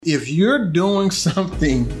If you're doing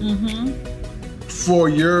something for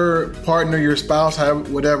your partner, your spouse,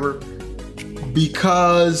 whatever,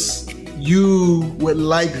 because you would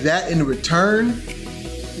like that in return,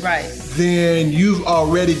 right, then you've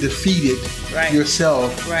already defeated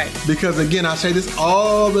yourself. Right. Because again, I say this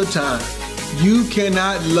all the time. You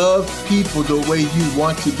cannot love people the way you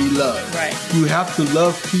want to be loved. Right. You have to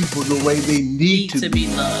love people the way they need to be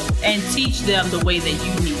loved. And teach them the way that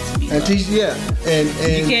you need to be loved. And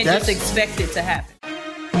you can't just expect it to happen.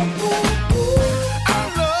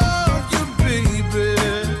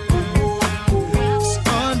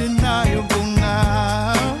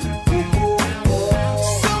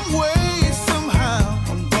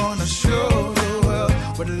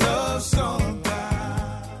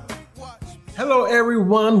 Hello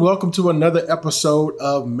everyone, welcome to another episode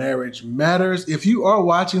of Marriage Matters. If you are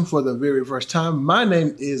watching for the very first time, my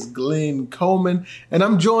name is Glenn Coleman, and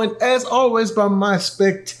I'm joined as always by my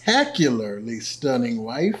spectacularly stunning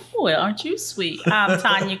wife. Well, aren't you sweet? I'm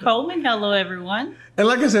Tanya Coleman. Hello everyone. And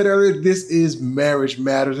like I said earlier, this is Marriage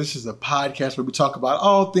Matters. This is a podcast where we talk about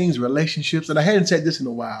all things relationships, and I hadn't said this in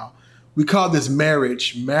a while. We call this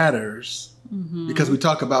Marriage Matters. Because we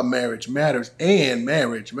talk about marriage matters and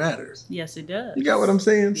marriage matters. Yes, it does. You got what I'm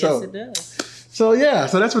saying? Yes, it does. So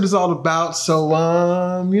that's what it's all about. So,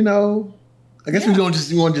 I guess we want to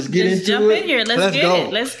just get into jump it. In here. Let's get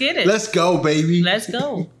it. Let's get it. Let's go, baby. Let's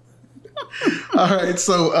go. All right.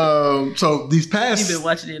 So these past you've been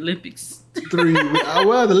watching the Olympics. 3 weeks.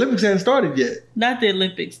 Well, the Olympics hadn't started yet. Not the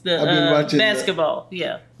Olympics. I've been watching basketball.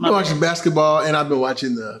 I've been watching basketball, and I've been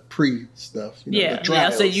watching the pre stuff. The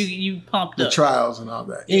trials, so you pumped the up. trials and all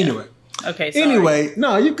that. Yeah. Anyway. Okay. Sorry. Anyway,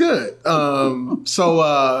 no, you're good.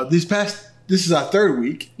 This is our third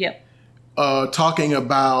week. Yep. Talking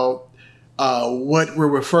about what we're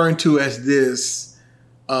referring to as this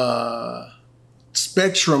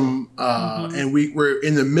spectrum, and we're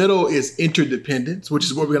in the middle is interdependence, which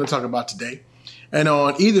is what we're going to talk about today. And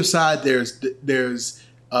on either side, there's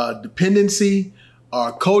dependency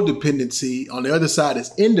or codependency. On the other side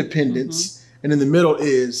is independence, and in the middle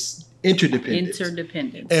is interdependence.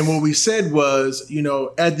 And what we said was,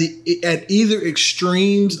 at either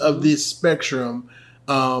extremes of this spectrum,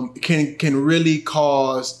 can really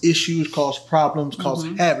cause issues, cause problems, cause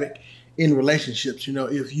havoc in relationships.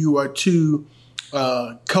 If you are too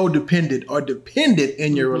codependent or dependent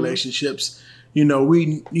in your relationships, I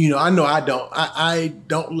know I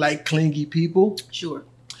don't like clingy people. Sure.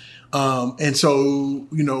 And so,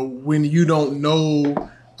 when you don't know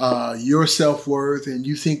your self-worth and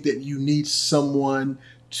you think that you need someone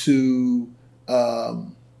to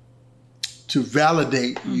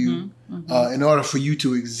validate you in order for you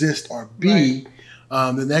to exist or be,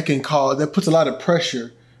 then that puts a lot of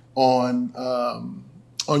pressure on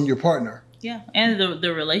your partner. Yeah, and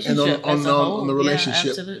the relationship and on the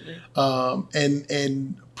relationship. Yeah, absolutely.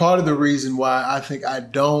 And part of the reason why I think I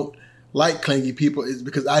don't like clingy people is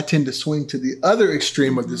because I tend to swing to the other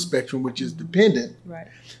extreme of the spectrum, which is dependent. Right.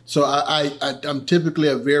 So I'm typically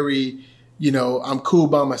a very, I'm cool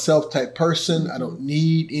by myself type person. I don't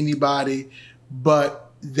need anybody, but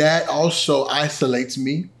that also isolates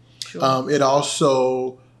me. Sure. It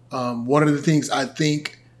also, one of the things I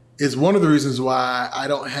think is one of the reasons why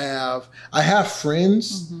I have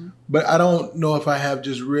friends, but I don't know if I have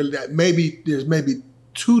just really there's maybe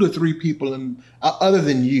 2 to 3 people other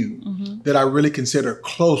than you that I really consider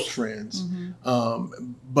close friends.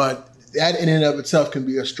 But that in and of itself can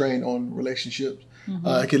be a strain on relationships.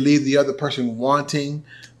 It can leave the other person wanting.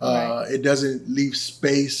 It doesn't leave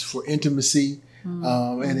space for intimacy.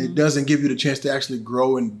 And it doesn't give you the chance to actually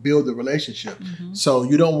grow and build the relationship. So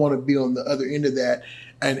you don't want to be on the other end of that.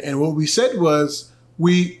 And what we said was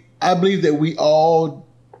I believe that we all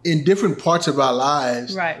in different parts of our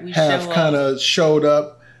lives have kind of showed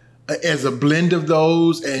up as a blend of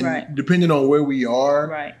those, and depending on where we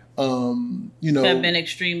are, have been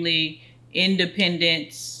extremely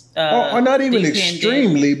independent, or not even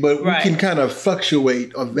extremely, but we can kind of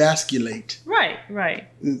fluctuate or vasculate. Right.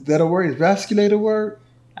 Is that a word? Is vasculate a word?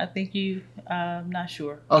 I think I'm not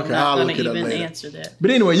sure. Okay, I'll look it up later. Answer that.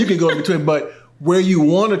 But anyway, you can go in between. But where you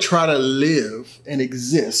want to try to live and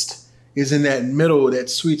exist is in that middle, that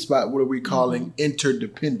sweet spot, what are we calling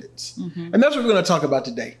interdependence. And that's what we're going to talk about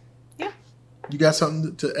today. Yeah. You got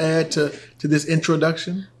something to add to this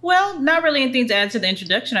introduction? Well, not really anything to add to the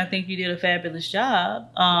introduction. I think you did a fabulous job.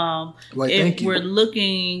 Thank you. We're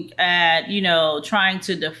looking at, trying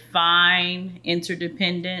to define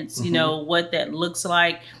interdependence, what that looks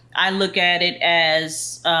like. I look at it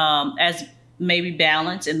as maybe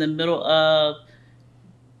balance in the middle of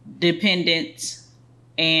dependence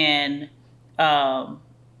and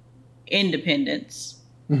independence,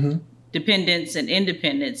 Mm-hmm. dependence and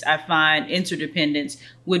independence, I find interdependence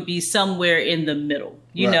would be somewhere in the middle.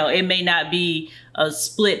 You Right. know, it may not be a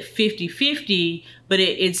split 50-50, but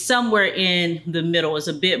it's somewhere in the middle. It's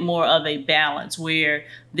a bit more of a balance where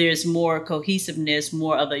there's more cohesiveness,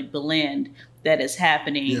 more of a blend that is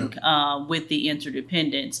happening with the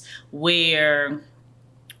interdependence, where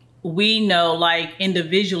we know, like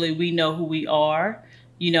individually, we know who we are.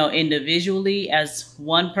 You know, individually as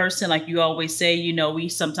one person, like you always say, you know, we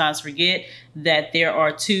sometimes forget that there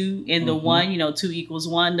are two in the one, you know, 2 equals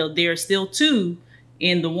 1. No, there are still 2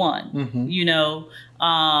 in the one, you know,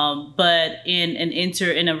 but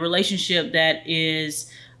in a relationship that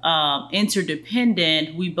is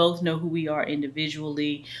interdependent, we both know who we are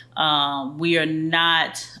individually. We are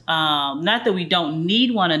not that we don't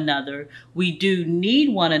need one another. We do need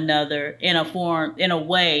one another in a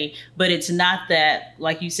way, but it's not that,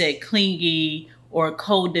 like you said, clingy or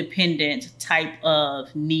codependent type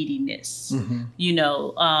of neediness. You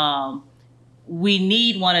know, we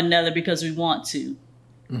need one another because we want to.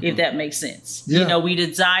 If that makes sense. Yeah. You know, we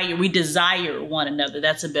desire one another.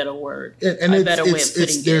 That's a better word. And a better way of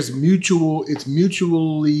putting it. It's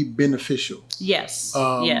mutually beneficial. Yes.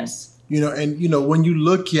 Yes. You know, and you know, when you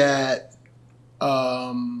look at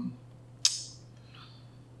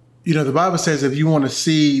you know, the Bible says if you want to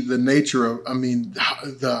see the nature of,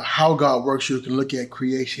 how God works, you can look at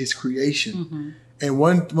His creation. And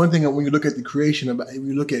one thing, when you look at the creation, when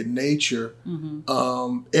you look at nature,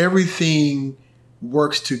 everything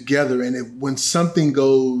works together. And when something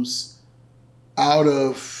goes out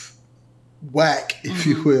of whack, if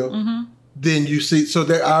you will, then you see. So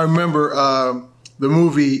there, I remember the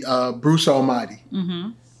movie Bruce Almighty.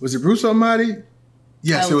 Was it Bruce Almighty?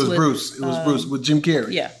 Yes, it was Bruce. It was Bruce with Jim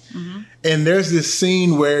Carrey. Yeah. And there's this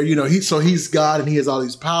scene where, you know, he's God and he has all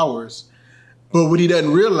these powers. But what he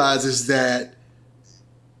doesn't realize is that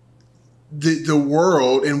the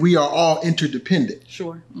world and we are all interdependent.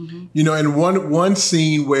 Sure. You know, and one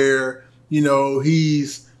scene where, you know,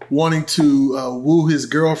 he's wanting to woo his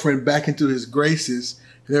girlfriend back into his graces.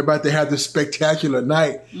 And they're about to have this spectacular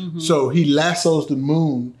night. So he lassos the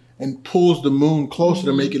moon and pulls the moon closer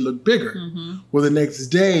to make it look bigger. Well, the next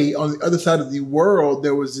day on the other side of the world,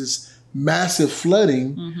 there was this massive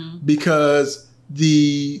flooding because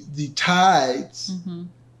the tides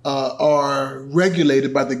are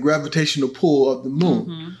regulated by the gravitational pull of the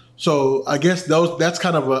moon. So I guess that's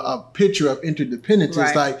kind of a picture of interdependence. Right.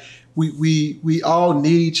 It's like we all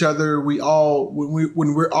need each other. We all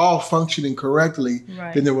when we're all functioning correctly,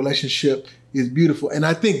 then the relationship is beautiful. And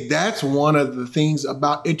I think that's one of the things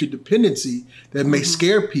about interdependency that may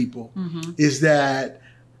scare people is that,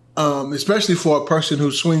 especially for a person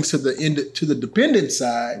who swings to the dependent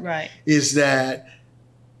side, is that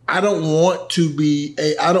I don't want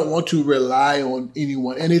to rely on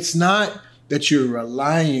anyone. And it's not that you're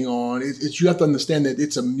relying on. It's you have to understand that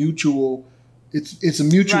it's a mutual. It's a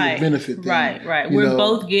mutual benefit thing. Right. We're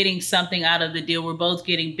both getting something out of the deal. We're both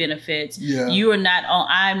getting benefits. Yeah.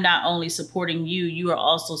 I'm not only supporting you, you are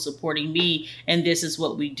also supporting me, and this is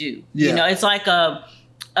what we do. Yeah. You know, it's like a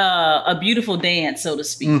beautiful dance, so to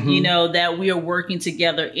speak, you know, that we are working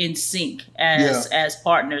together in sync as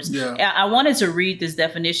partners. Yeah. I wanted to read this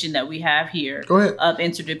definition that we have here of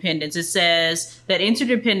interdependence. It says that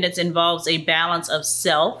interdependence involves a balance of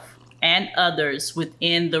self and others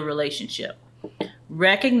within the relationship.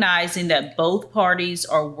 Recognizing that both parties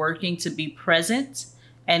are working to be present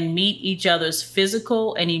and meet each other's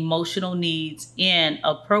physical and emotional needs in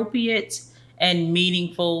appropriate and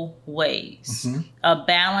meaningful ways. A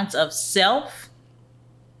balance of self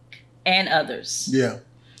and others. Yeah.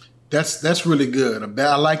 That's really good.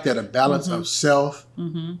 I like that. A balance of self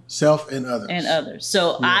and others. And others.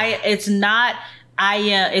 So it's not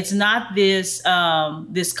this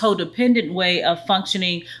this codependent way of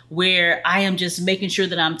functioning where I am just making sure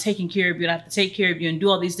that I'm taking care of you and I have to take care of you and do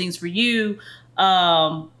all these things for you,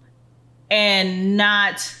 and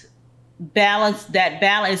not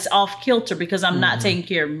balance off kilter because I'm not taking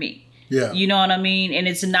care of me. Yeah. You know what I mean? And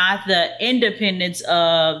it's not the independence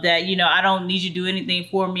of that, you know, I don't need you to do anything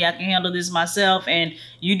for me. I can handle this myself and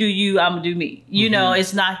you do you, I'm gonna do me. You know,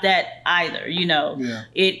 it's not that either, you know. Yeah.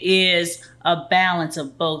 It is a balance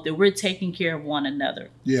of both, that we're taking care of one another.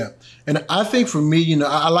 Yeah. And I think for me, you know,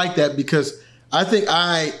 I like that because I think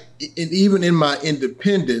even in my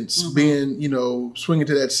independence, being, you know, swinging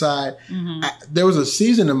to that side, there was a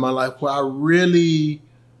season in my life where I really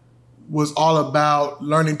was all about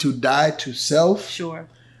learning to die to self. Sure.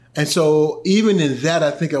 And so even in that,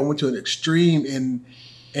 I think I went to an extreme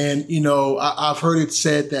and you know, I've heard it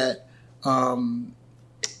said that,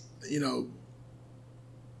 you know,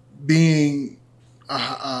 being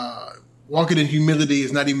walking in humility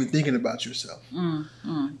is not even thinking about yourself.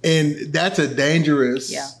 And that's a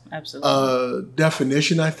dangerous absolutely.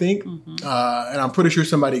 Definition, I think. And I'm pretty sure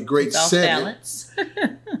somebody great said balance.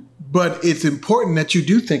 it. But it's important that you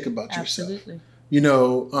do think about yourself. Absolutely. You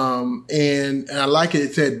know, and I like it.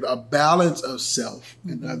 It said a balance of self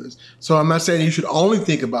and others. So I'm not saying you should only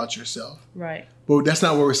think about yourself. Right. But that's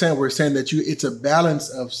not what we're saying. We're saying that it's a balance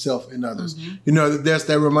of self and others. You know,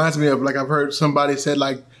 that reminds me of, like, I've heard somebody said,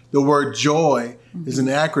 like, the word joy is an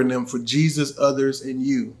acronym for Jesus, others, and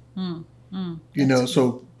you. You know,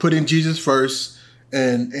 so putting Jesus first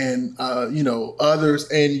and you know, others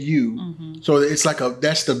and you. So it's like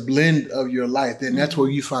that's the blend of your life. And that's where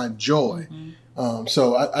you find joy.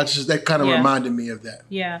 So I just, that kind of reminded me of that.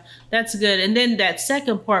 Yeah, that's good. And then that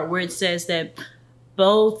second part where it says that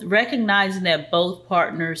recognizing that both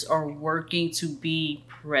partners are working to be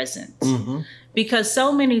present. Because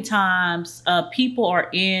so many times people are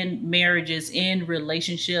in marriages, in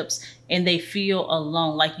relationships, and they feel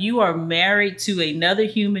alone. Like you are married to another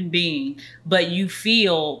human being, but you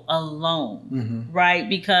feel alone, right?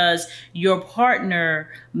 Because your partner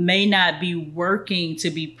may not be working to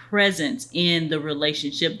be present in the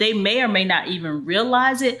relationship. They may or may not even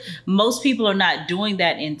realize it. Most people are not doing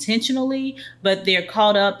that intentionally, but they're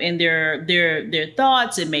caught up in their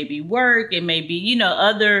thoughts. It may be work. It may be, you know,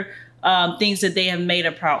 other things that they have made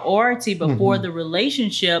a priority before the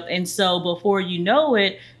relationship. And so before you know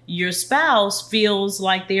it, your spouse feels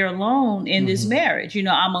like they're alone in this marriage. You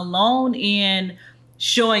know, I'm alone in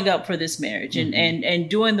showing up for this marriage and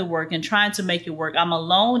doing the work and trying to make it work. I'm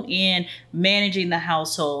alone in managing the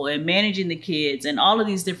household and managing the kids and all of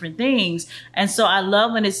these different things. And so I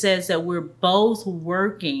love when it says that we're both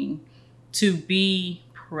working to be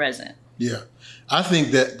present. Yeah. I think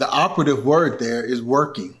that the operative word there is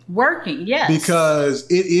working. Working, yes. Because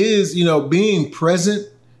it is, you know, being present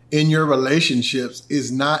in your relationships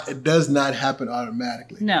it does not happen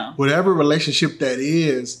automatically. No. Whatever relationship that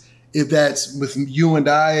is, if that's with you and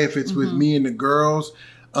I, if it's with me and the girls,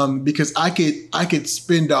 because I could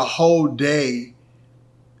spend a whole day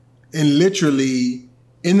and literally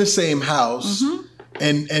in the same house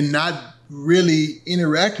and not really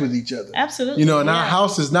interact with each other. Absolutely. You know, and our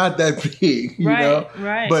house is not that big, you know.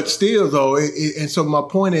 Right. But still though, and so my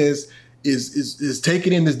point is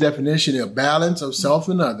taking in this definition of balance of self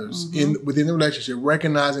and others within the relationship,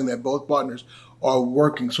 recognizing that both partners are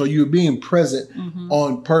working. So you're being present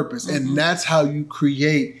on purpose. And that's how you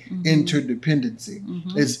create interdependency.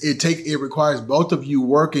 It requires both of you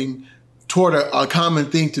working toward a common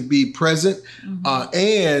thing to be present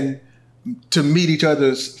and to meet each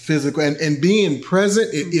other's physical and being present.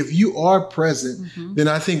 If you are present, then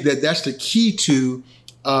I think that's the key to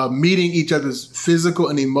meeting each other's physical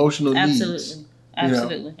and emotional needs.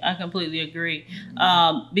 Absolutely. You know? I completely agree.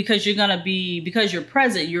 Because because you're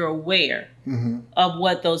present, you're aware of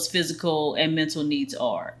what those physical and mental needs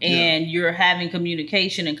are. And you're having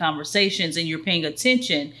communication and conversations and you're paying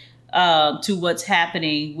attention to what's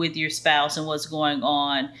happening with your spouse and what's going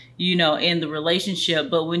on, you know, in the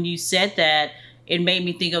relationship. But when you said that, it made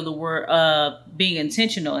me think of the word being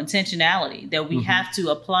intentionality, that we have to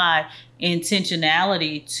apply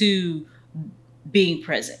intentionality to being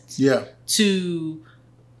present. Yeah. To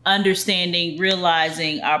understanding,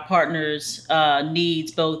 realizing our partner's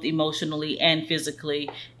needs, both emotionally and physically,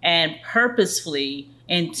 and purposefully,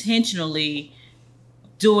 intentionally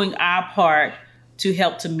doing our part to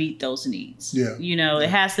help to meet those needs. Yeah. You know, it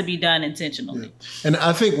has to be done intentionally. Yeah. And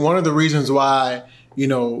I think one of the reasons why, you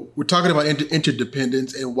know, we're talking about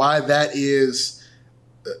interdependence and why that is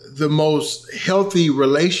the most healthy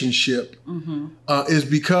relationship is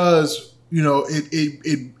because, you know,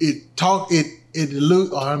 I'll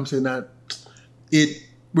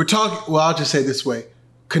just say it this way,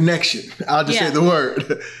 connection. I'll just say the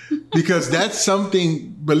word because that's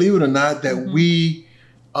something, believe it or not, that we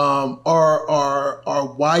are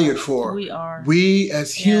wired for. We are. We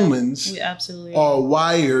as humans we absolutely are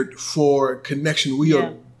wired for connection. We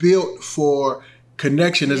are built for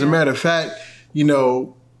connection. As a matter of fact, you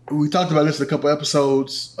know, we talked about this a couple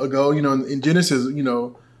episodes ago, you know, in Genesis, you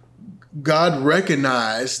know, God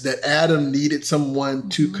recognized that Adam needed someone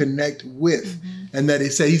to connect with. And that he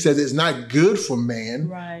says it's not good for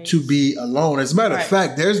man to be alone. As a matter of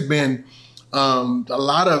fact, there's been a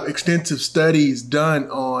lot of extensive studies done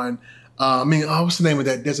on, what's the name of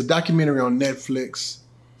that? There's a documentary on Netflix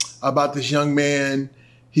about this young man.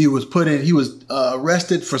 He was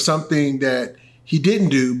arrested for something that he didn't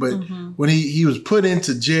do, but when he was put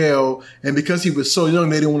into jail, and because he was so young,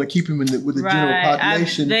 they didn't want to keep him with the general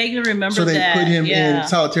population. I vaguely remember so they that. put him in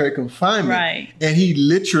solitary confinement. Right. And he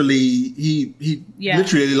literally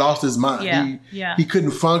literally lost his mind. He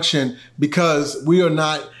couldn't function because we are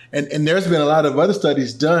not, and there's been a lot of other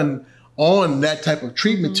studies done on that type of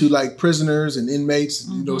treatment to like prisoners and inmates,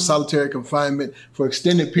 solitary confinement for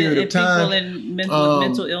extended period of time. People in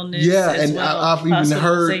mental illness. And I've even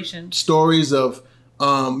heard stories of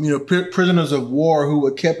prisoners of war who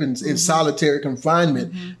were kept in solitary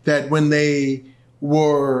confinement that when they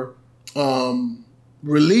were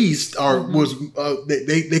released or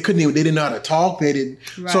they couldn't even, they didn't know how to talk. They didn't.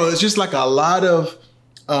 Right. So it's just like a lot of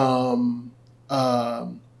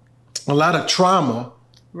trauma.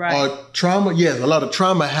 Right. A lot of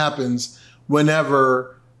trauma happens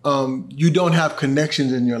whenever you don't have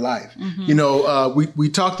connections in your life. We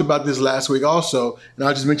talked about this last week also, and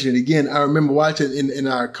I'll just mention it again. I remember watching in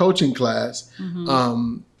our coaching class,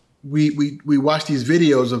 we watched these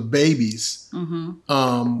videos of babies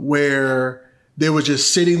where they were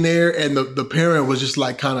just sitting there and the parent was just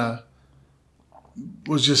like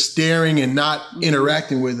was just staring and not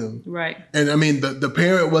interacting with them. Right. And I mean, the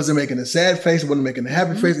parent wasn't making a sad face, wasn't making a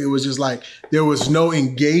happy face. It was just like, there was no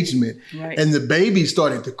engagement. Right. And the baby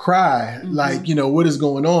started to cry, like, what is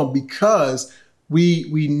going on? Because we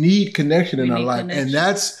need connection in our life. Connection. And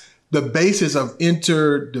that's the basis of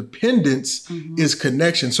interdependence is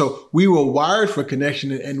connection. So we were wired for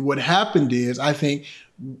connection. And what happened is, I think,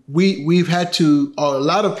 we've had to, a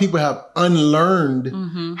lot of people have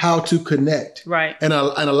unlearned how to connect. Right. And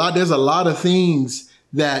there's a lot of things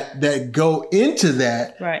that go into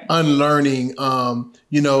that unlearning,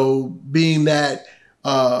 being that,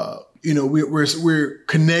 we're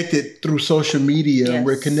connected through social media. Yes.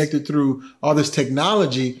 We're connected through all this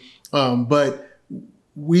technology. But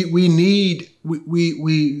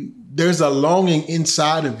there's a longing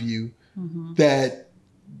inside of you that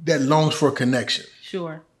longs for connection.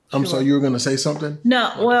 Sure. I'm sorry, you were going to say something?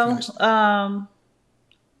 No, well,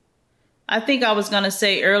 I think I was going to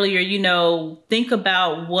say earlier, think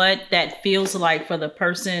about what that feels like for the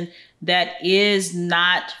person that is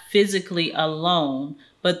not physically alone,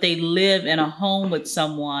 but they live in a home with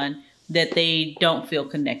someone that they don't feel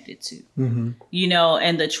connected to, and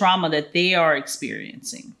the trauma that they are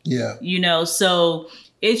experiencing. Yeah. So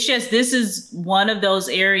it's just, this is one of those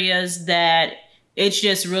areas that it's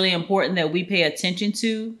just really important that we pay attention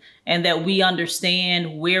to and that we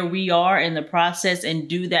understand where we are in the process and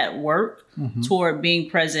do that work toward being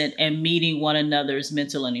present and meeting one another's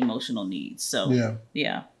mental and emotional needs. So,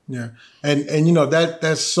 yeah. And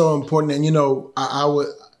that's so important. And,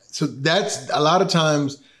 so that's a lot of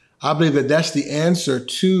times I believe that's the answer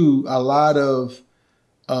to a lot of,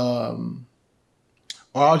 or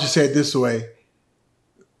I'll just say it this way.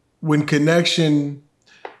 When connection,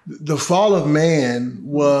 the fall of man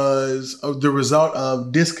was the result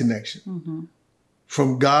of disconnection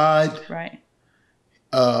from God, right?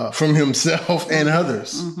 From himself and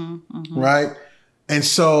others, right? And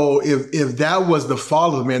so if that was the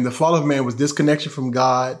fall of man was disconnection from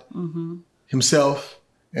God, himself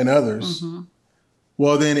and others.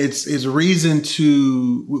 Well, then it's reason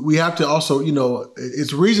to, we have to also,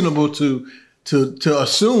 it's reasonable to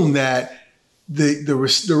assume that the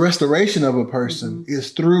restoration of a person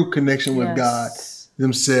is through connection with God,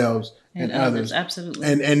 themselves, and others. Absolutely.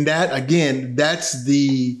 And that, again, that's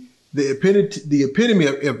the epitome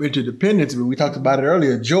of interdependence. We talked about it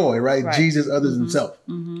earlier, joy, right? Jesus, others, and self,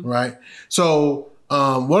 right? So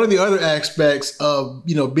one of the other aspects of,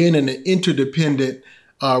 being in an interdependent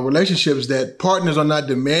relationships, that partners are not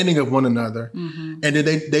demanding of one another, and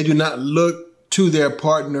that they do not look to their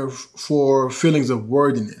partner for feelings of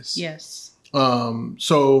worthiness. Yes.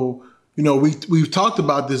 So, we've talked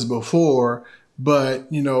about this before, but,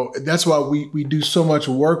 that's why we do so much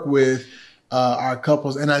work with our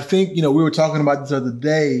couples. And I think, we were talking about this other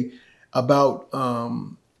day about,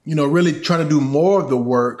 really trying to do more of the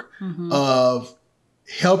work of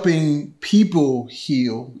helping people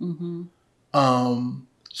heal,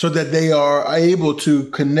 so that they are able to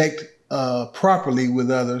connect properly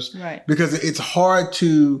with others. Right. Because it's hard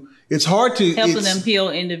to helping them heal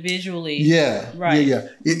individually. Yeah. Right. Yeah.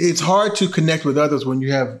 It's hard to connect with others when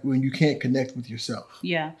you can't connect with yourself.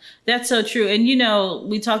 Yeah, that's so true. And,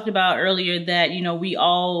 we talked about earlier that, we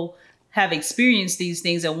all have experienced these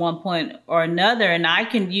things at one point or another. And I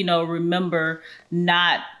can, remember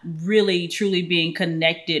not really truly being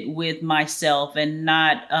connected with myself and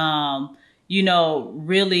not,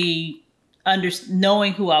 really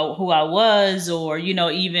knowing who I was, or, you know,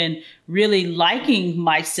 even really liking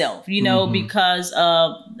myself, you know, because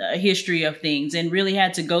of the history of things, and really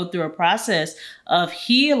had to go through a process of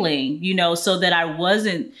healing, you know, so that I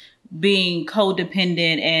wasn't being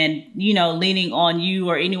codependent and, you know, leaning on you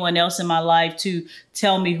or anyone else in my life to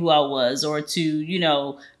tell me who I was, or to, you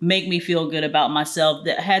know, make me feel good about myself.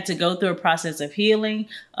 That had to go through a process of healing,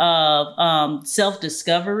 of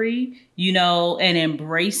self-discovery, you know, and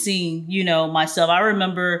embracing, you know, myself. I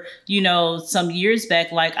remember, you know, some years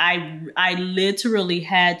back, like I literally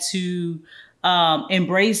had to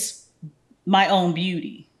embrace my own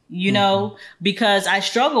beauty. You know, because I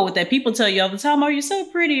struggle with that. People tell you all the time, "Oh, you're so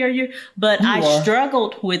pretty," but I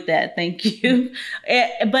struggled with that. Thank you.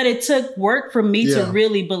 But it took work for me to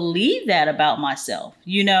really believe that about myself,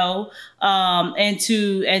 you know, and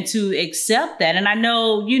to accept that. And I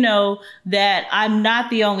know, you know, that I'm not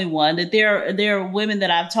the only one, that there are women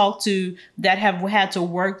that I've talked to that have had to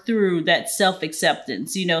work through that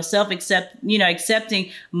self-acceptance, you know, accepting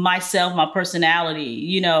myself, my personality,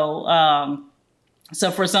 you know, so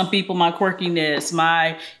for some people, my quirkiness,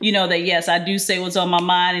 you know, that yes, I do say what's on my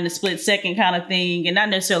mind in a split second kind of thing. And not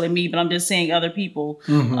necessarily me, but I'm just saying other people.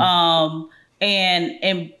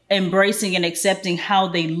 And embracing and accepting how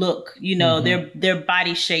they look, you know, their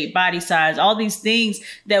body shape, body size, all these things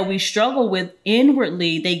that we struggle with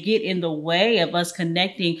inwardly, they get in the way of us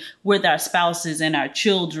connecting with our spouses and our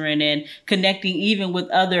children, and connecting even with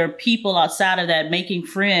other people outside of that, making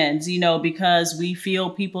friends, you know, because we feel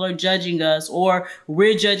people are judging us, or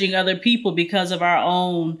we're judging other people because of our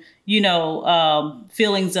own, you know,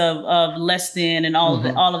 feelings of less than, and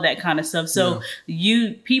all of that kind of stuff. So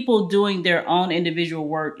people doing their own individual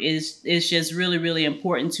work is just really, really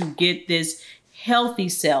important to get this healthy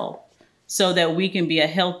self, so that we can be a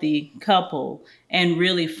healthy couple and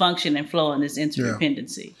really function and flow in this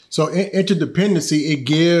interdependency. Yeah. So interdependency, it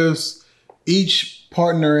gives each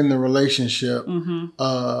partner in the relationship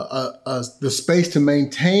the space to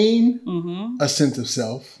maintain a sense of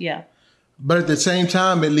self. Yeah. But at the same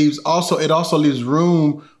time, it also leaves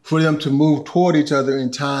room for them to move toward each other in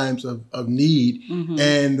times of need,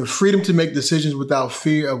 and the freedom to make decisions without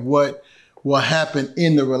fear of what will happen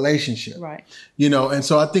in the relationship. Right. You know, and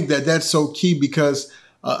so I think that that's so key, because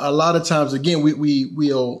a lot of times, again,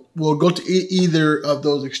 we'll go to either of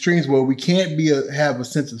those extremes where we can't have a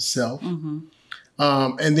sense of self.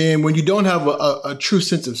 And then when you don't have a true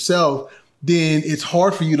sense of self, then it's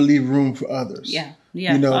hard for you to leave room for others. Yeah.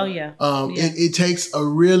 Yeah. You know, it takes a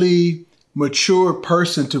really mature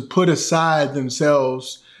person to put aside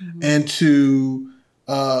themselves and to,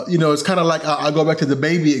 you know, it's kind of like, I'll go back to the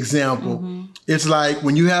baby example. It's like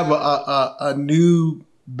when you have a new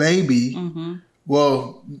baby,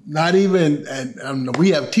 well, not even, and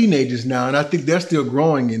we have teenagers now, and I think they're still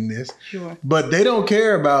growing in this. Sure. But they don't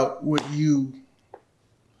care about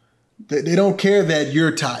they don't care that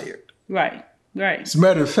you're tired. Right. Right. As a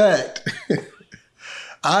matter of fact,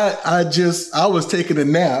 I was taking a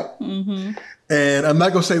nap, and I'm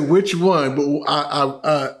not gonna say which one, but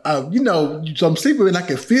I you know, so I'm sleeping and I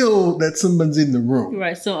can feel that someone's in the room.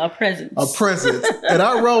 Right. So a presence. And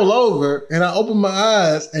I roll over and I open my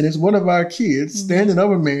eyes, and it's one of our kids standing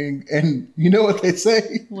over me, and you know what they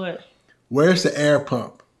say? What? Where's the air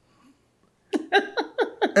pump?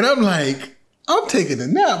 And I'm like, I'm taking a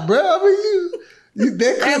nap, bro. I mean,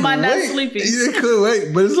 they couldn't Am I not wait. sleeping? They couldn't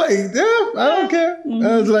wait. But it's like, I don't care.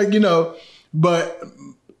 I was like, you know, but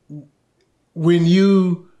when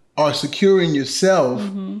you are secure in yourself,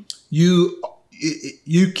 you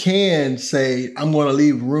can say, I'm going to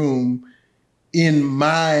leave room in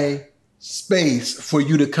my space for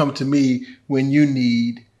you to come to me when you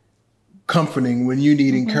need comforting, when you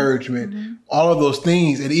need encouragement, all of those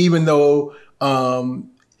things. And even though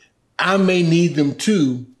I may need them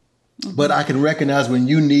too, but I can recognize when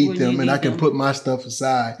you need them, and I can put my stuff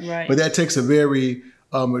aside. Right. But that takes a very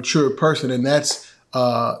mature person, and that's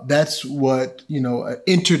what, you know, an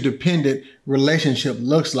interdependent relationship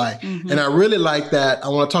looks like. And I really like that. I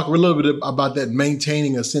want to talk a little bit about that,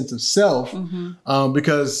 maintaining a sense of self,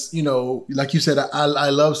 because, you know, like you said, I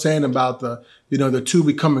love saying about the two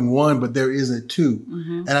becoming one, but there is a two.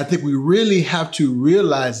 And I think we really have to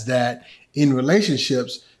realize that in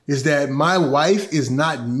relationships, is that my wife is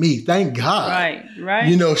not me. Thank God. Right.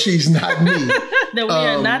 You know, she's not me. That we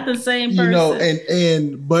are not the same person.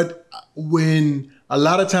 You know, but when a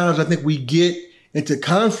lot of times I think we get into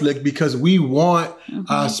conflict because we want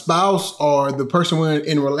our spouse or the person we're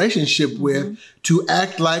in relationship with to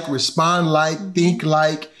act like, respond like, think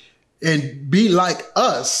like, and be like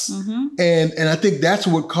us. And I think that's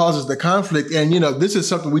what causes the conflict. And, this is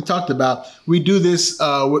something we talked about. We do this,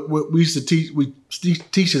 what we used to teach, we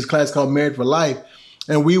teach this class called Married for Life.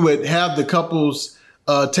 And we would have the couples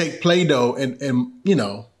take Play-Doh and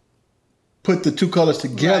put the two colors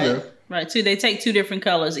together. Right. They take two different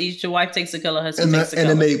colors. Each, the wife takes a color, husband takes a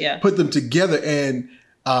color. And then they put them together. And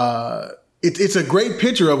it's a great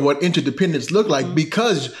picture of what interdependence look like,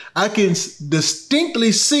 because I can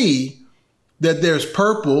distinctly see that there's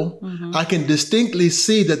purple. I can distinctly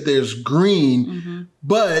see that there's green,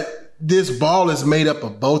 but this ball is made up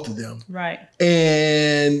of both of them. Right.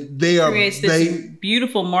 And they creates this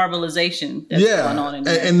beautiful marbleization that's going on in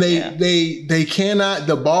there. And they cannot,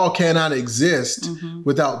 the ball cannot exist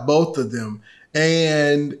without both of them.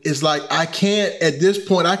 And it's like, I can't, at this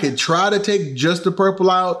point, I could try to take just the purple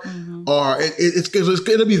out, or it's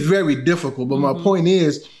going to be very difficult. But my point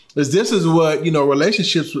is this is what,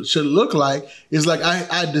 relationships should look like. It's like,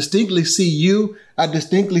 I distinctly see you, I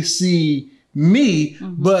distinctly see me,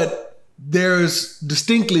 but there's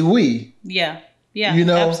distinctly we. Yeah.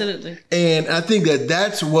 Absolutely. And I think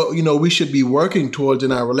that's what, we should be working towards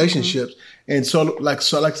in our relationships. And so like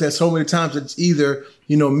I said, so many times it's either,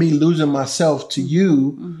 me losing myself to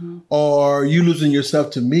you, or you losing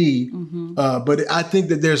yourself to me. But I think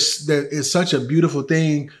that there is such a beautiful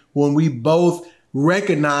thing when we both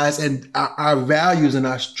recognize and our values and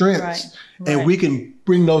our strengths, and we can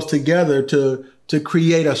bring those together to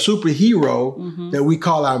create a superhero that we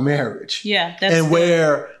call our marriage. Yeah. That's and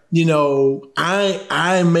where,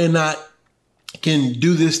 I may not can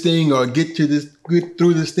do this thing or get through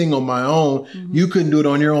this thing on my own. You couldn't do it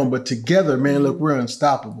on your own, but together, man, look, we're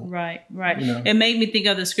unstoppable. Right. It made me think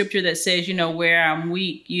of the scripture that says, where I'm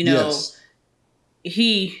weak,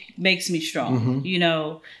 he makes me strong,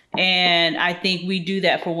 and I think we do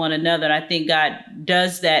that for one another. And I think God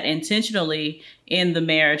does that intentionally in the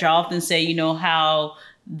marriage. I often say, how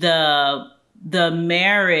the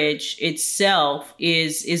marriage itself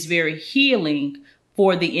is very healing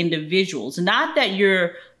for the individuals. Not that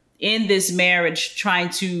you're in this marriage trying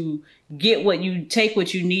to take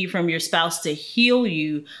what you need from your spouse to heal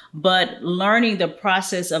you, but learning the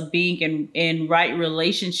process of being in right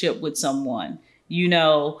relationship with someone,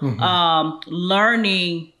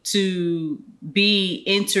 learning to be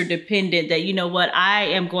interdependent, that, I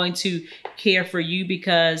am going to care for you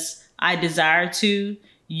because I desire to.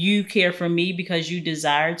 You care for me because you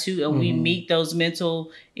desire to, and we meet those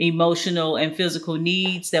mental, emotional, and physical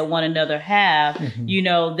needs that one another have,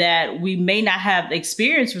 that we may not have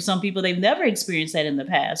experienced. For some people, they've never experienced that in the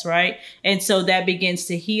past, right? And so that begins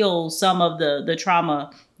to heal some of the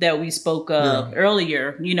trauma that we spoke of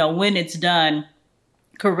earlier, when it's done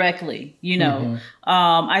correctly,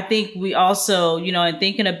 I think we also, in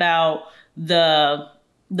thinking about the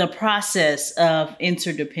process of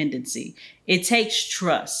interdependency, it takes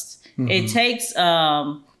trust. It takes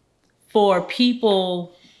for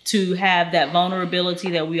people to have that vulnerability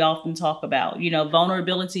that we often talk about.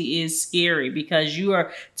 Vulnerability is scary because you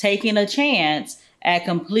are taking a chance at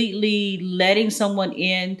completely letting someone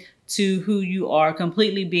in to who you are,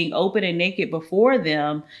 completely being open and naked before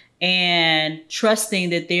them, and trusting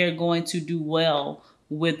that they're going to do well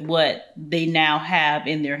with what they now have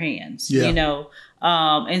in their hands,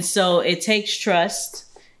 and so it takes trust,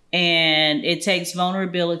 and it takes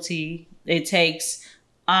vulnerability. It takes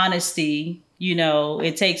honesty,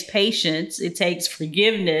 it takes patience. It takes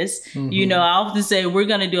forgiveness. I often say we're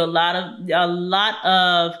going to do a lot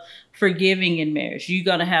of forgiving in marriage. You're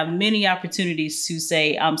going to have many opportunities to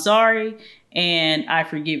say, I'm sorry, and I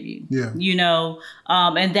forgive you,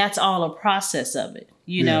 and that's all a process of it,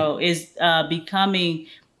 is becoming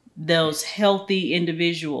those healthy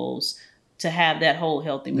individuals to have that whole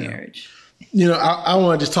healthy marriage. I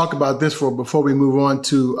want to just talk about this before we move on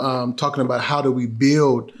to talking about how do we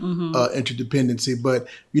build interdependency. But,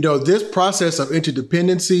 this process of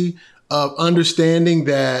interdependency, of understanding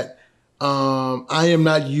that I am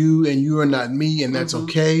not you and you are not me, and that's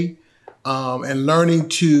okay. And learning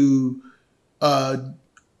to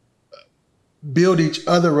build each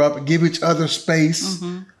other up, give each other space.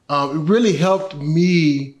 It really helped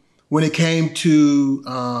me when it came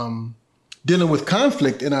to dealing with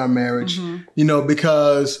conflict in our marriage,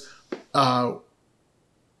 because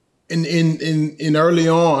in early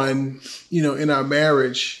on, in our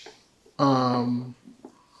marriage, I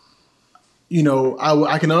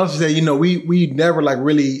can honestly say, we never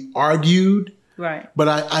really argued, right? But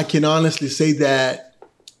I can honestly say that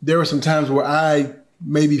there were some times where I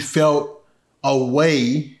maybe felt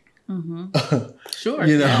away, Sure,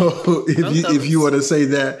 if you want to say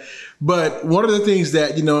that. But one of the things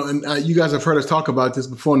that, and you guys have heard us talk about this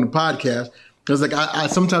before in the podcast, because like I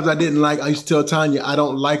sometimes I didn't like, I used to tell Tanya, I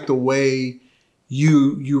don't like the way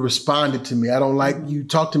you responded to me. I don't like you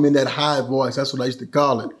talk to me in that high voice. That's what I used to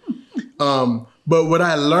call it. But what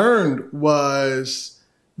I learned was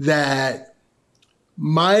that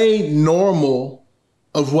my normal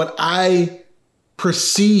of what I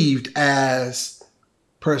perceived as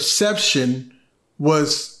perception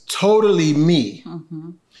was totally me.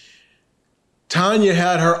 Mm-hmm. Tanya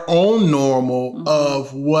had her own normal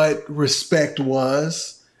of what respect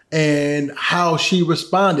was and how she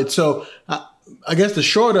responded. So I guess the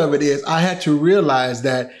short of it is I had to realize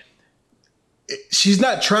that she's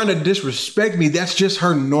not trying to disrespect me. That's just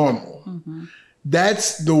her normal. Mm-hmm.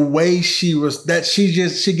 That's the way she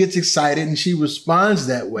gets excited and she responds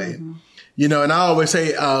that way. Mm-hmm. And I always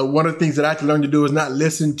say one of the things that I had to learn to do is not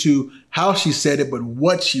listen to how she said it, but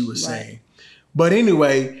what she was saying. But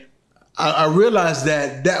anyway, I realized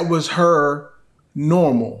that was her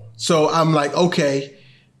normal. So I'm like, okay,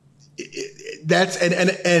 that's,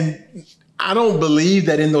 and I don't believe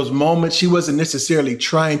that in those moments she wasn't necessarily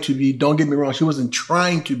trying to be, don't get me wrong, she wasn't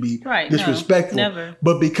trying to be disrespectful. No, never.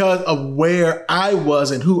 But because of where I was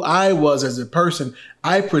and who I was as a person,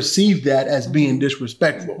 I perceived that as being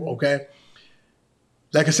disrespectful, okay?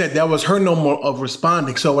 Like I said, that was her normal of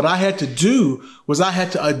responding. So what I had to do was I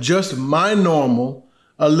had to adjust my normal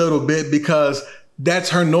a little bit because that's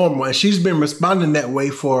her normal. And she's been responding that way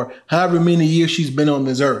for however many years she's been on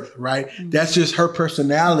this earth, right? Mm-hmm. That's just her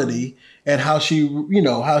personality and how she would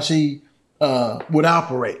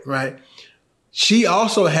operate, right? She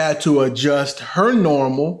also had to adjust her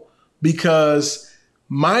normal because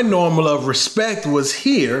my normal of respect was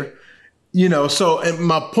here, So, and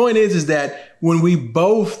my point is that when we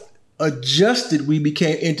both adjusted, we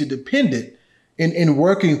became interdependent in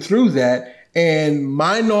working through that. And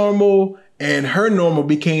my normal and her normal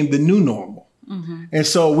became the new normal. Mm-hmm. And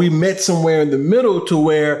so we met somewhere in the middle to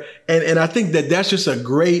where, and I think that's just a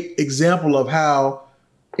great example of how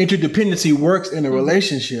interdependency works in a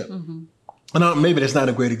relationship. Mm-hmm. And maybe that's not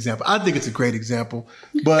a great example. I think it's a great example,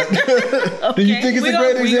 but okay. Do you think it's a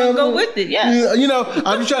great example? We're going to go with it, yeah.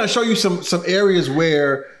 I'm just trying to show you some areas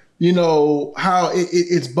where, how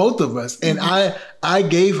it's both of us. And I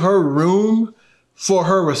gave her room for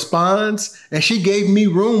her response, and she gave me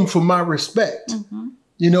room for my respect. Mm-hmm.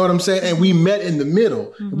 You know what I'm saying? And we met in the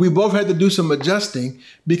middle. Mm-hmm. We both had to do some adjusting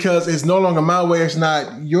because it's no longer my way. It's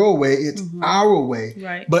not your way. It's our way.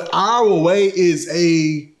 Right. But our way is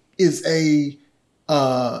a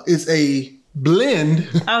blend.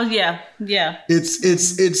 Oh yeah. Yeah.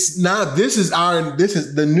 It's not, this is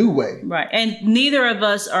the new way. Right. And neither of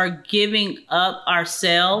us are giving up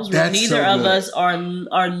ourselves. Neither of us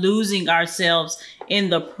are losing ourselves in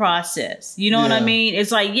the process. You know what I mean?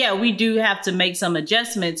 It's like, we do have to make some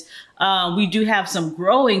adjustments. We do have some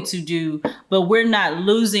growing to do, but we're not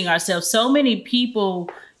losing ourselves. So many people,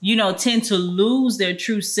 tend to lose their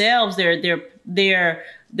true selves.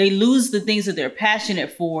 They lose the things that they're passionate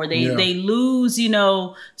for. They lose,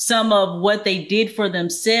 some of what they did for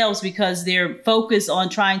themselves because they're focused on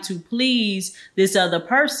trying to please this other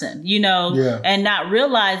person, and not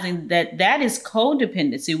realizing that is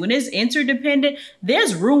codependency. When it's interdependent,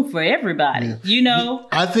 there's room for everybody,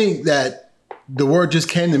 I think that the word just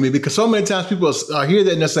came to me because so many times people hear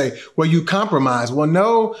that and they say, well, you compromise. Well,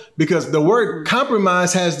 no, because the word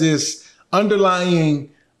compromise has this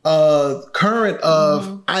underlying current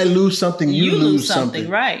of I lose something, you lose something.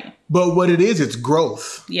 Right. But what it is, it's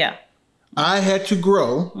growth. Yeah. I had to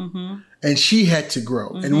grow and she had to grow.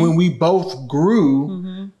 And when we both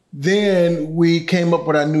grew, then we came up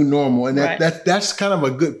with our new normal. And that's kind of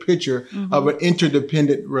a good picture of an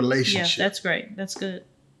interdependent relationship. Yeah, that's great. That's good.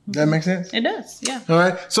 That makes sense? It does, yeah. All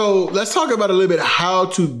right. So let's talk about a little bit how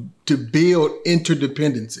to build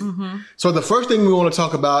interdependency. So the first thing we want to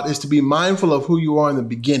talk about is to be mindful of who you are in the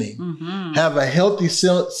beginning. Have a healthy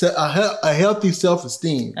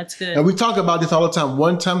self-esteem. That's good. And we talk about this all the time.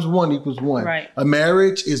 1 times 1 equals 1. Right. A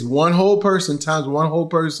marriage is one whole person times one whole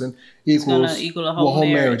person equals equal a whole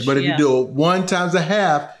marriage. But if you do 1 times a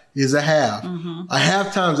half is a half. A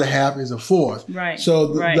half times a half is a fourth. Right. So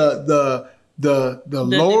the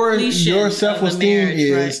lower your self-esteem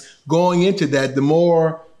is going into that, the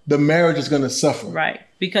more the marriage is going to suffer. Right.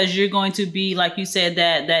 Because you're going to be, like you said,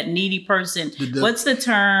 that needy person. What's the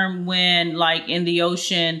term when, like in the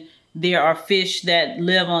ocean, there are fish that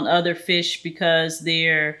live on other fish because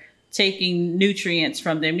they're taking nutrients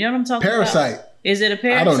from them? You know what I'm talking about? Parasite. Is it a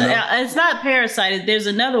parasite? I don't know. It's not parasite. There's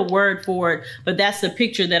another word for it, but that's the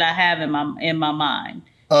picture that I have in my mind.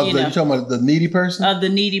 You're talking about the needy person? Of the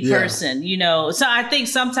needy person, So I think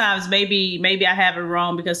sometimes maybe I have it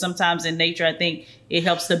wrong, because sometimes in nature I think it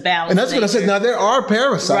helps to balance. And that's what I said. Now there are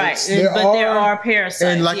parasites. Right. There are parasites.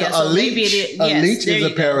 And like a leech. A leech is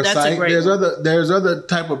a parasite. There's other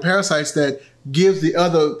type of parasites that gives the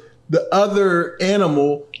other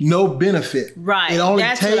animal no benefit. Right. It only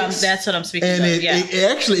that's what I'm speaking and of.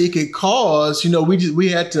 It could cause, we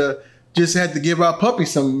had to give our puppy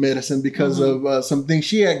some medicine because of some things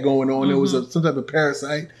she had going on. It was some type of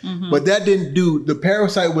parasite, but that didn't do. The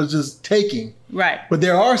parasite was just taking. Right. But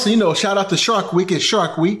there are, shout out to Shark Week. It's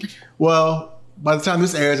Shark Week. Well, by the time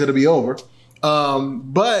this airs, it'll be over.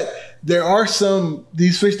 But there are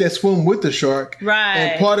these fish that swim with the shark. Right.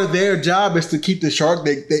 And part of their job is to keep the shark.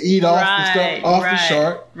 They eat off the stuff off the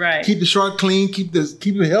shark. Right. Keep the shark clean. Keep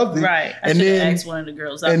it healthy. Right. I should have asked one of the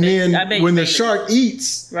girls. When the shark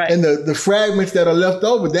eats, and the fragments that are left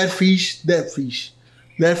over, that fish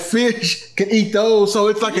can eat those. So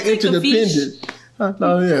it's like an interdependent.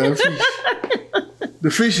 Oh yeah,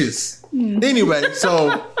 the fishes. Anyway,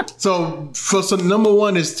 so number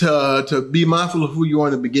one is to be mindful of who you are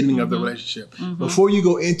in the beginning of the relationship. Before you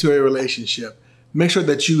go into a relationship, make sure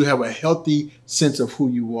that you have a healthy sense of who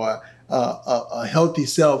you are, a healthy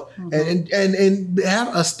self, and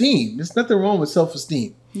have esteem. There's nothing wrong with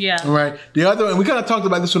self-esteem. Yeah. All right. The other, and we kind of talked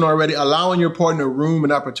about this one already, allowing your partner room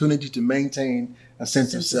and opportunity to maintain a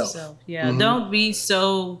sense of self. Yeah. Don't be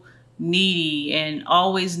so needy and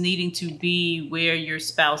always needing to be where your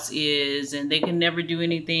spouse is, and they can never do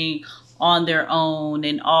anything on their own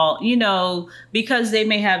and all, because they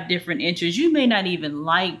may have different interests. You may not even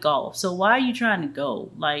like golf. So why are you trying to go?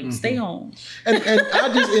 Like, stay home. And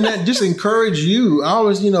I just encourage you, I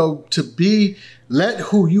always, let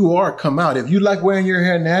who you are come out. If you like wearing your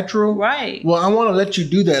hair natural, right. Well, I want to let you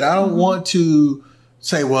do that. I don't want to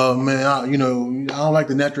say, well, man, I don't like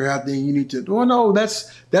the natural hair thing. You need to. Well, no,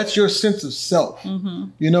 that's your sense of self.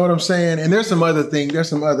 You know what I'm saying? And there's some other things. There's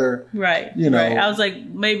some other, right. Right. I was like,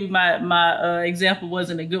 maybe my example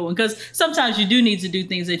wasn't a good one, because sometimes you do need to do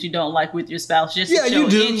things that you don't like with your spouse just to show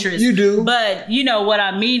interest. You do. But what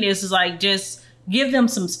I mean is like, just give them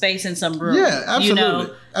some space and some room. Yeah,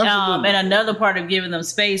 absolutely. Absolutely. And another part of giving them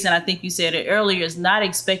space, and I think you said it earlier, is not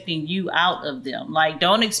expecting you out of them. Like,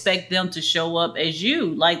 don't expect them to show up as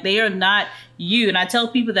you. Like, they are not you. And I tell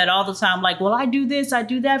people that all the time, like, well, I do this, I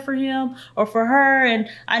do that for him or for her, and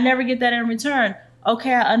I never get that in return.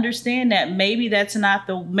 Okay, I understand that. Maybe that's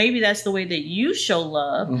the way that you show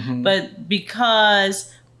love, but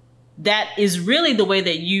because that is really the way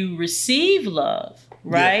that you receive love.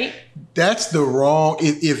 Right? Yeah, that's the wrong.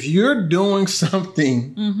 If you're doing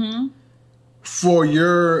something for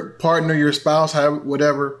your partner, your spouse,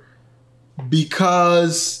 whatever,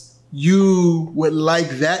 because you would like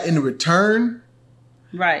that in return,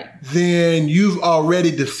 right? Then you've already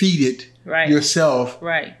defeated yourself.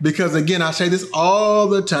 Right. Because again, I say this all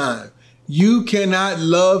the time. You cannot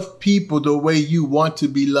love people the way you want to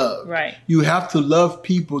be loved. Right. You have to love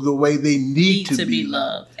people the way they need to be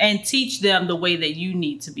loved. And teach them the way that you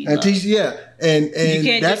need to be loved. And you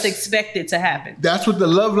can't just expect it to happen. That's what the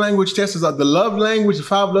love language test is. The love language, the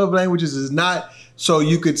 5 love languages, is not so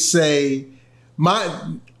you could say,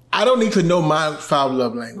 I don't need to know my 5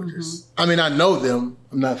 love languages. I mean, I know them.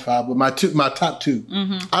 I'm not 5, but my top 2.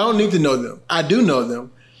 I don't need to know them. I do know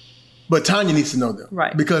them, but Tanya needs to know them.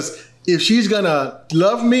 Right. Because if she's going to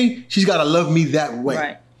love me, she's got to love me that way.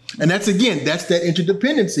 Right. And that's that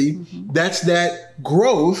interdependency. That's that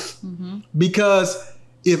growth. Because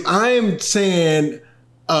if I am saying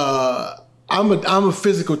I'm a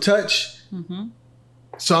physical touch,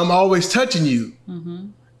 so I'm always touching you,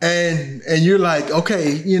 and you're like,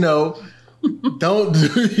 okay, don't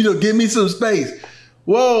give me some space.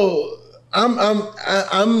 Well,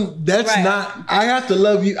 that's not. I have to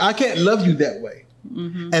love you. I can't love you that way.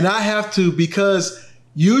 And I have to, because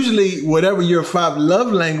usually whatever your 5 love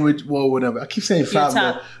language, well, whatever, I keep saying 5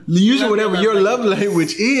 love. Usually whatever your love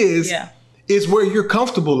language is where you're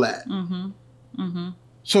comfortable at.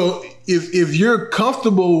 So if you're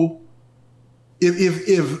comfortable,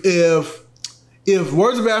 if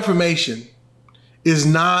words of affirmation is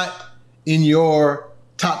not in your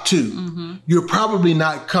top 2, you're probably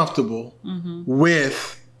not comfortable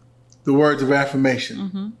with the words of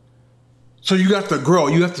affirmation. So you got to grow.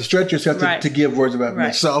 You have to stretch yourself to give words of affirmation.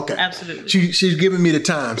 Right. So okay, absolutely. She's giving me the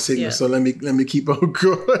time signal. Yeah. So let me keep on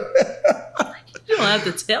going. You don't have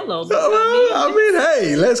to tell them. I mean,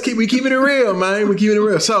 hey, we keeping it real, man. We're keeping it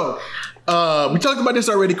real. So we talked about this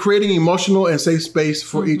already. Creating emotional and safe space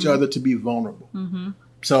for each other to be vulnerable.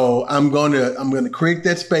 So I'm going to create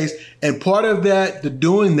that space, and part of that,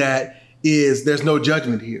 doing that, is there's no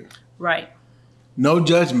judgment here. Right. No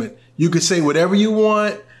judgment. You can say whatever you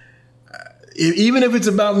want, even if it's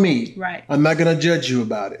about me. Right. I'm not going to judge you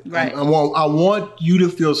about it. Right. I want you to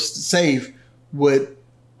feel safe with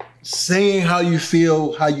saying how you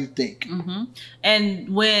feel, how you think. Mm-hmm.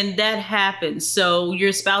 And when that happens, so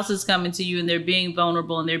your spouse is coming to you and they're being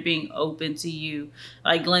vulnerable and they're being open to you.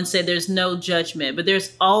 Like Glenn said, there's no judgment, but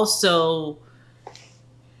there's also,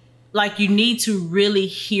 like, you need to really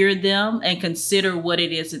hear them and consider what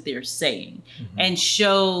it is that they're saying and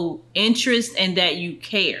show interest and that you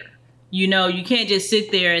care. You know, you can't just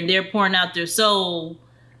sit there and they're pouring out their soul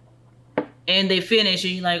and they finish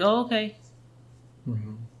and you're like, oh, okay.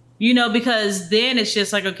 You know, because then it's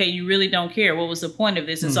just like, okay, you really don't care. What was the point of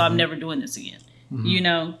this? And so I'm never doing this again. You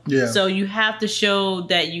know? Yeah. So you have to show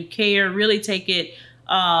that you care, really take it,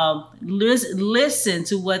 listen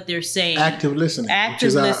to what they're saying. Active listening.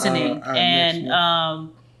 Active listening. Our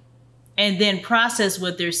and then process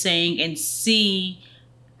what they're saying and see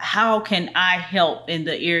how can I help in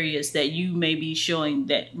the areas that you may be showing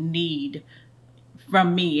that need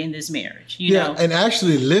from me in this marriage, you know? And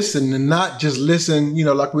actually listen and not just listen, you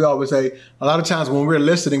know, like we always say, a lot of times when we're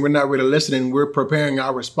listening, we're not really listening, we're preparing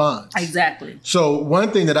our response. Exactly. So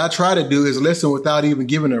one thing that I try to do is listen without even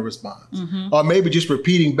giving a response, or maybe just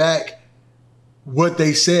repeating back what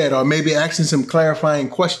they said, or maybe asking some clarifying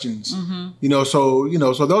questions, you know, so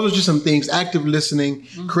those are just some things: active listening,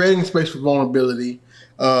 creating space for vulnerability.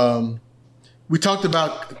 We talked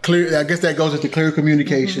about clear, I guess that goes into clear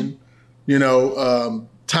communication. You know,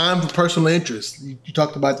 time for personal interest. You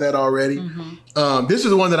talked about that already. This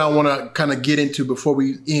is the one that I want to kind of get into before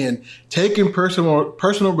we end. Taking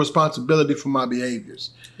personal responsibility for my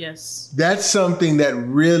behaviors. Yes. That's something that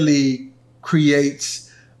really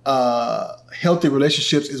creates healthy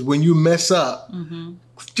relationships, is when you mess up,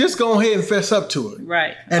 just go ahead and fess up to it.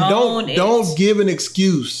 Right. And don't give an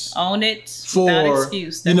excuse. Own it For, without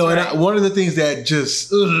excuse. That's you know, right. and one of the things that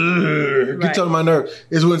just gets on my nerve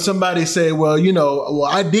is when somebody say, well, you know, well,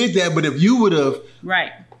 I did that, but if you would have.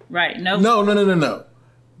 Right. No.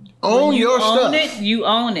 Own your stuff. Own it, you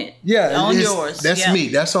own it. Yeah. Own yours. That's me.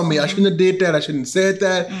 That's on me. I shouldn't have did that. I shouldn't have said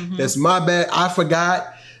that. That's my bad. I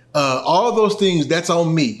forgot. All of those things, that's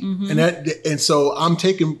on me. And so I'm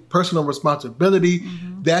taking personal responsibility.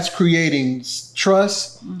 That's creating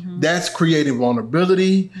trust. That's creating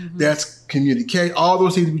vulnerability. That's communicate. All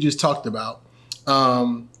those things we just talked about.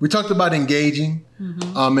 We talked about engaging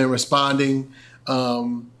and responding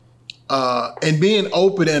and being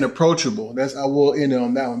open and approachable. I will end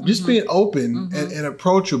on that one. Just being open and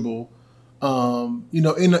approachable. You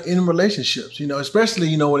know, in relationships. You know, especially,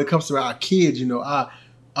 you know, when it comes to our kids. You know, I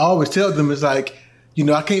always tell them, it's like, you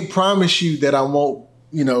know, I can't promise you that I won't,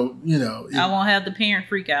 I won't have the parent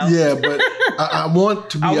freak out. Yeah, but I want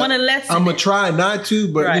to be. I want to lessen. I'm gonna try not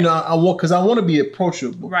to, but you know, I want to be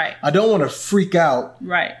approachable. Right. I don't want to freak out.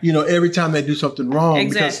 Right. You know, every time they do something wrong.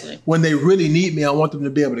 Exactly. Because when they really need me, I want them to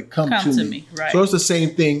be able to come to me. Right. So it's the same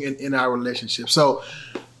thing in our relationship. So,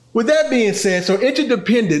 with that being said, so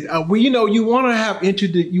interdependent, you want to have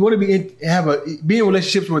be in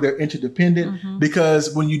relationships where they're interdependent,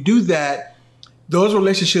 because when you do that, those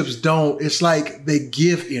relationships it's like they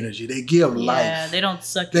give energy, they give life. Yeah, they don't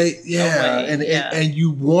suck away. And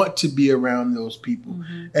you want to be around those people.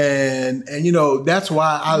 And you know, that's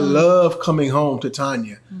why I love coming home to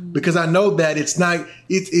Tanya, because I know that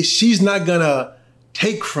she's not gonna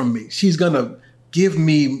take from me. She's gonna give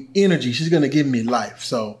me energy. She's gonna give me life.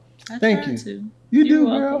 So thank you. You do,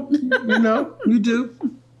 girl. You know, you do.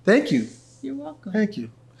 Thank you. You're welcome. Thank you.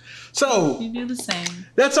 So you do the same.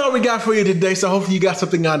 That's all we got for you today. So hopefully you got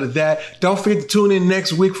something out of that. Don't forget to tune in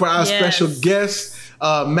next week for our special guests,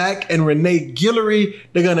 Mac and Renee Guillory.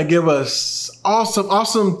 They're gonna give us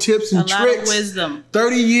awesome tips and tricks. A lot of wisdom.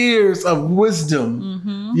 30 years of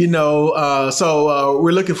wisdom. You know, so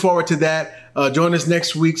we're looking forward to that. Join us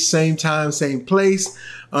next week, same time, same place.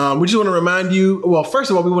 We just want to remind you, well, first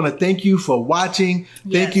of all, we want to thank you for watching.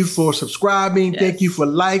 Thank you for subscribing. Thank you for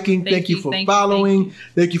liking. Thank you for following.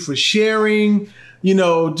 Thank you for sharing. You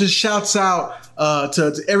know, just shouts out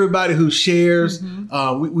to everybody who shares.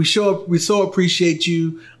 We so appreciate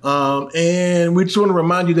you. And we just want to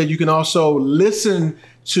remind you that you can also listen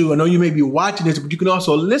to, I know you may be watching this, but you can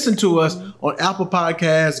also listen to us on Apple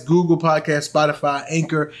Podcasts, Google Podcasts, Spotify,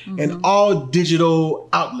 Anchor, and all digital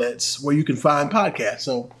outlets where you can find podcasts.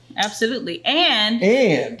 So absolutely.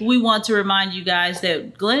 And we want to remind you guys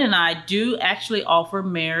that Glenn and I do actually offer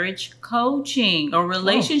marriage coaching or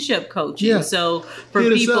relationship coaching. Yeah. So for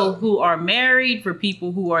people who are married, for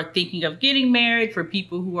people who are thinking of getting married, for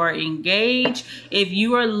people who are engaged, if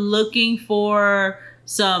you are looking for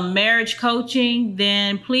some marriage coaching,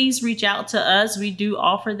 then please reach out to us. We do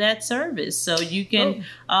offer that service. So you can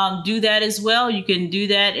do that as well. You can do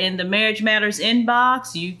that in the Marriage Matters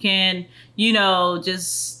inbox. You can,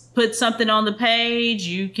 just put something on the page.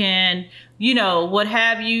 You can, what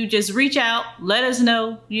have you, just reach out, let us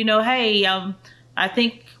know, hey, I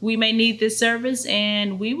think we may need this service,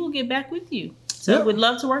 and we will get back with you. So we'd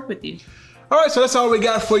love to work with you. All right, so that's all we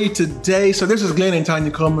got for you today. So this is Glenn and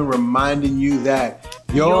Tanya Coleman reminding you that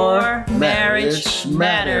your marriage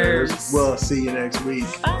matters. We'll see you next week.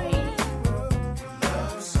 Bye.